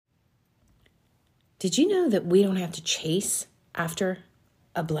Did you know that we don't have to chase after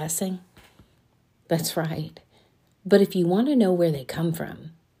a blessing? That's right. But if you want to know where they come from,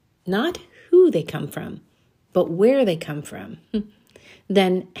 not who they come from, but where they come from,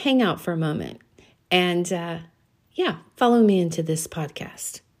 then hang out for a moment and follow me into this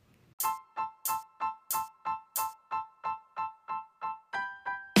podcast.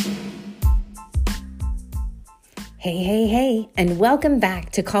 Hey, and welcome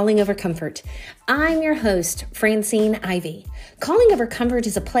back to Calling Over Comfort. I'm your host, Francine Ivy. Calling Over Comfort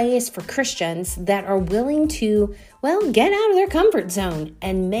is a place for Christians that are willing to, get out of their comfort zone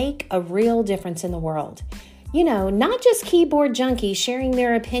and make a real difference in the world. You know, not just keyboard junkies sharing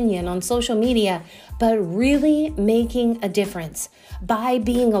their opinion on social media, but really making a difference by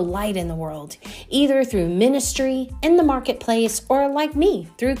being a light in the world, either through ministry, in the marketplace, or like me,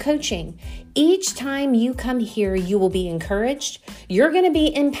 through coaching. Each time you come here, you will be encouraged, you're going to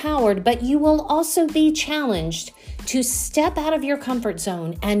be empowered, but you will also be challenged to step out of your comfort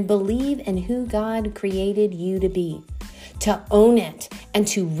zone and believe in who God created you to be, to own it, and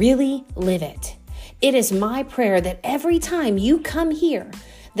to really live it. It is my prayer that every time you come here,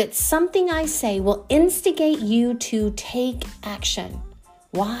 that something I say will instigate you to take action.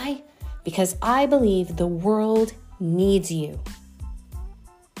 Why? Because I believe the world needs you.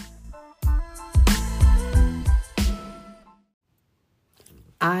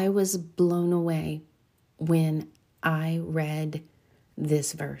 I was blown away when I read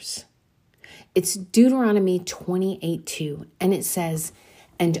this verse. It's Deuteronomy 28:2, and it says,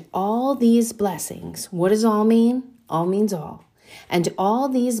 "And all these blessings," what does all mean? All means all. "And all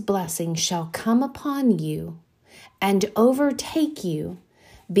these blessings shall come upon you and overtake you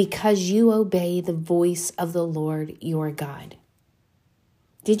because you obey the voice of the Lord your God."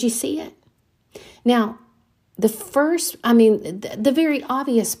 Did you see it? Now, the very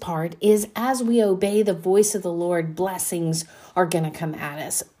obvious part is as we obey the voice of the Lord, blessings are going to come at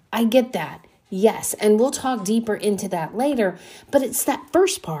us. I get that. Yes, and we'll talk deeper into that later, but it's that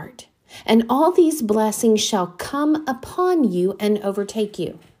first part. "And all these blessings shall come upon you and overtake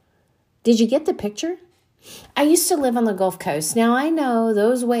you." Did you get the picture? I used to live on the Gulf Coast. Now, I know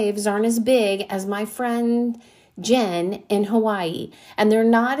those waves aren't as big as my friend Jen in Hawaii, and they're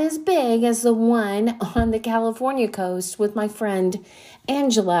not as big as the one on the California coast with my friend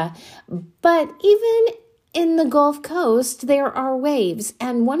Angela. But even in the Gulf Coast, there are waves.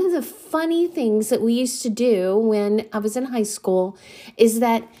 And one of the funny things that we used to do when I was in high school is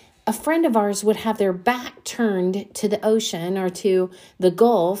that a friend of ours would have their back turned to the ocean or to the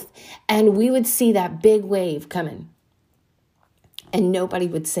Gulf, and we would see that big wave coming. And nobody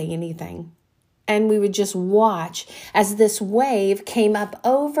would say anything. And we would just watch as this wave came up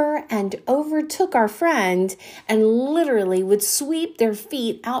over and overtook our friend and literally would sweep their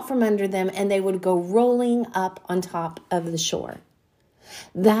feet out from under them, and they would go rolling up on top of the shore.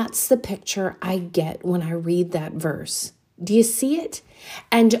 That's the picture I get when I read that verse. Do you see it?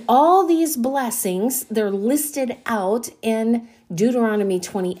 "And all these blessings," they're listed out in Deuteronomy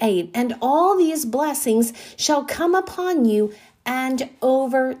 28, "and all these blessings shall come upon you and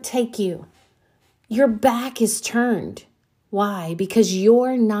overtake you." Your back is turned. Why? Because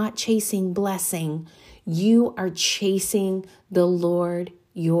you're not chasing blessing. You are chasing the Lord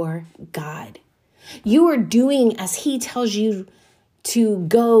your God. You are doing as He tells you to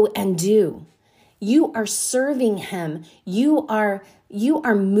go and do. You are serving Him. You are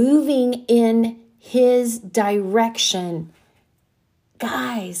moving in His direction.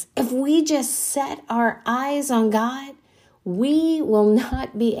 Guys, if we just set our eyes on God, we will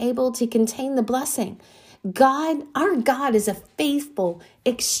not be able to contain the blessing. Our God is a faithful,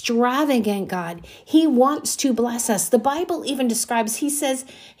 extravagant God. He wants to bless us. The Bible even describes,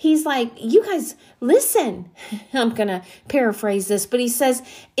 He's like, you guys, listen. I'm going to paraphrase this, but He says,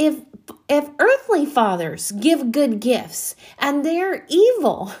 if earthly fathers give good gifts and they're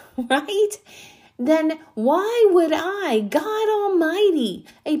evil, right? Then why would I, God Almighty,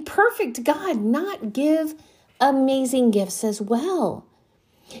 a perfect God, not give amazing gifts as well?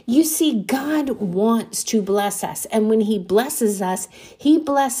 You see, God wants to bless us. And when He blesses us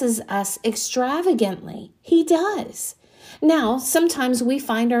extravagantly. He does. Now, sometimes we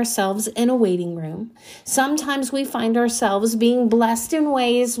find ourselves in a waiting room. Sometimes we find ourselves being blessed in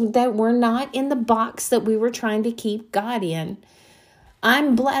ways that were not in the box that we were trying to keep God in.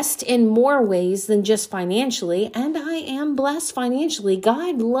 I'm blessed in more ways than just financially, and I am blessed financially.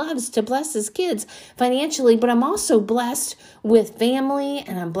 God loves to bless His kids financially, but I'm also blessed with family,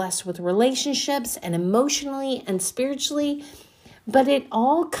 and I'm blessed with relationships, and emotionally and spiritually. But it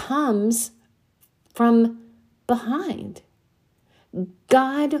all comes from behind.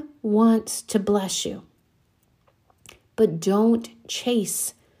 God wants to bless you, but don't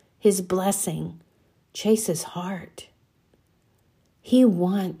chase his blessing. Chase his heart. He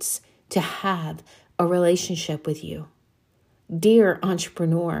wants to have a relationship with you. Dear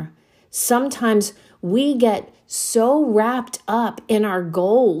entrepreneur, sometimes we get so wrapped up in our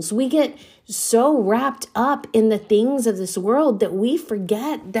goals. We get so wrapped up in the things of this world that we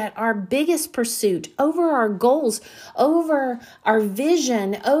forget that our biggest pursuit over our goals, over our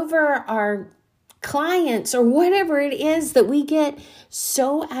vision, over our clients, or whatever it is that we get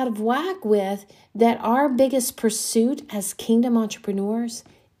so out of whack with, that our biggest pursuit as kingdom entrepreneurs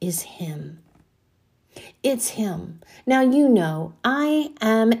is him. It's him. Now, you know, I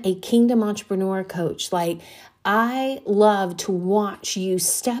am a kingdom entrepreneur coach. Like, I love to watch you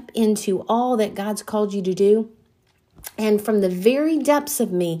step into all that God's called you to do. And from the very depths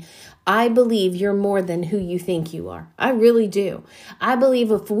of me, I believe you're more than who you think you are. I really do. I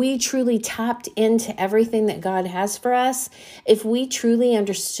believe if we truly tapped into everything that God has for us, if we truly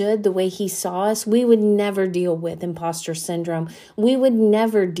understood the way he saw us, we would never deal with imposter syndrome. We would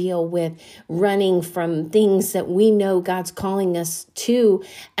never deal with running from things that we know God's calling us to.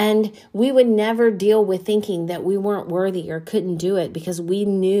 And we would never deal with thinking that we weren't worthy or couldn't do it, because we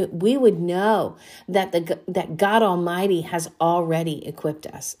would know that that God Almighty has already equipped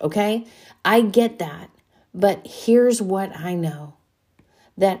us. Okay? I get that. But here's what I know,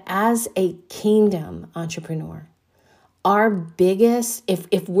 that as a kingdom entrepreneur, our biggest,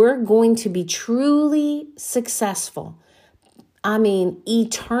 if we're going to be truly successful, I mean,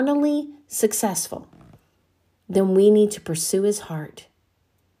 eternally successful, then we need to pursue his heart.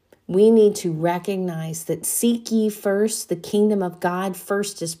 We need to recognize that seek ye first the kingdom of God.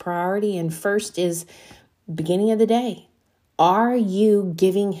 First is priority, and first is beginning of the day. Are you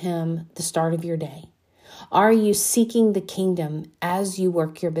giving him the start of your day? Are you seeking the kingdom as you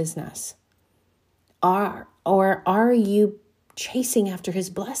work your business? Or are you chasing after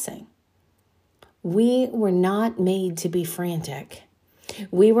his blessing? We were not made to be frantic.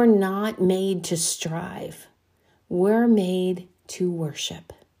 We were not made to strive. We're made to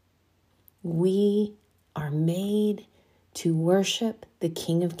worship. We are made to worship the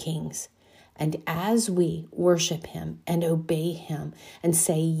King of Kings. And as we worship him and obey him and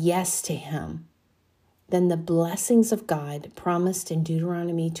say yes to him, then the blessings of God promised in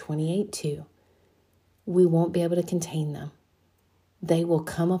Deuteronomy 28:2, we won't be able to contain them. They will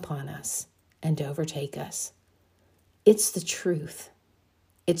come upon us and overtake us. It's the truth.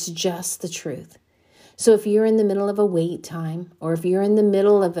 It's just the truth. So if you're in the middle of a wait time, or if you're in the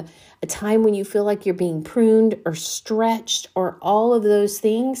middle of a time when you feel like you're being pruned or stretched or all of those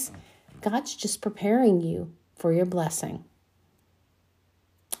things, God's just preparing you for your blessing.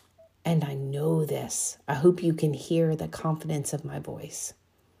 And I know this. I hope you can hear the confidence of my voice.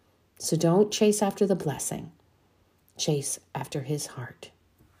 So don't chase after the blessing. Chase after his heart.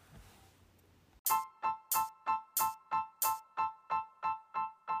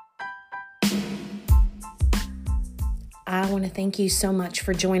 I want to thank you so much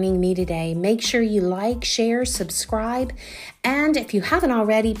for joining me today. Make sure you like, share, subscribe, and if you haven't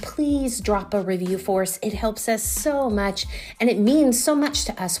already, please drop a review for us. It helps us so much, and it means so much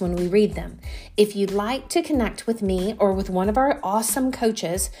to us when we read them. If you'd like to connect with me or with one of our awesome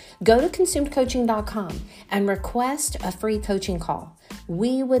coaches, go to consumedcoaching.com and request a free coaching call.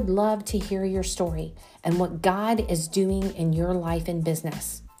 We would love to hear your story and what God is doing in your life and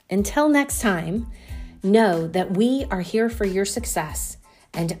business. Until next time, know that we are here for your success,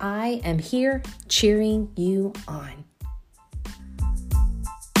 and I am here cheering you on.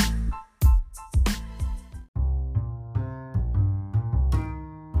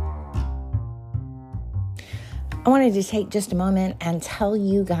 I wanted to take just a moment and tell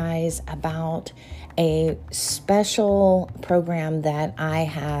you guys about a special program that I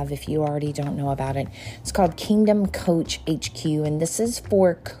have, if you already don't know about it. It's called Kingdom Coach HQ, and this is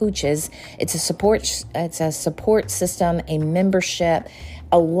for coaches. It's a support system, a membership,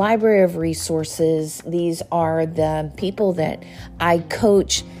 a library of resources. These are the people that I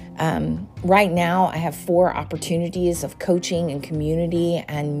coach. Right now, I have 4 opportunities of coaching and community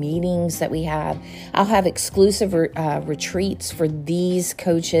and meetings that we have. I'll have exclusive retreats for these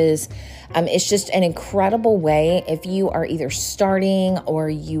coaches. It's just an incredible way if you are either starting or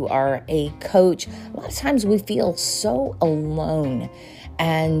you are a coach. A lot of times we feel so alone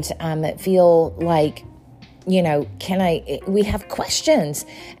and feel like, you know, we have questions,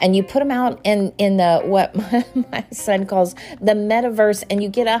 and you put them out in the, what my son calls the metaverse, and you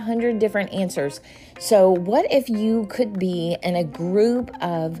get 100 different answers. So what if you could be in a group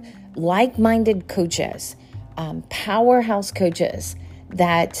of like-minded coaches powerhouse coaches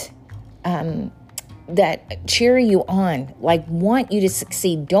that cheer you on, like want you to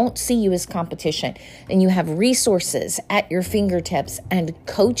succeed, don't see you as competition, and you have resources at your fingertips, and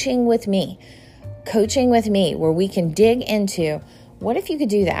coaching with me where we can dig into what if you could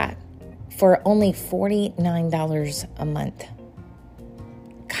do that for only $49 a month.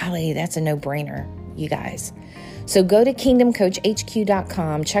 Golly, that's a no-brainer, you guys. So go to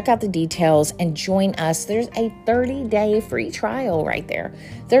kingdomcoachhq.com, check out the details, and join us. There's a 30-day free trial right there.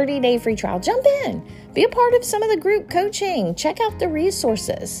 30-day free trial. Jump in. Be a part of some of the group coaching. Check out the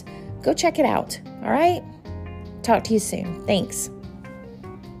resources. Go check it out. All right? Talk to you soon. Thanks.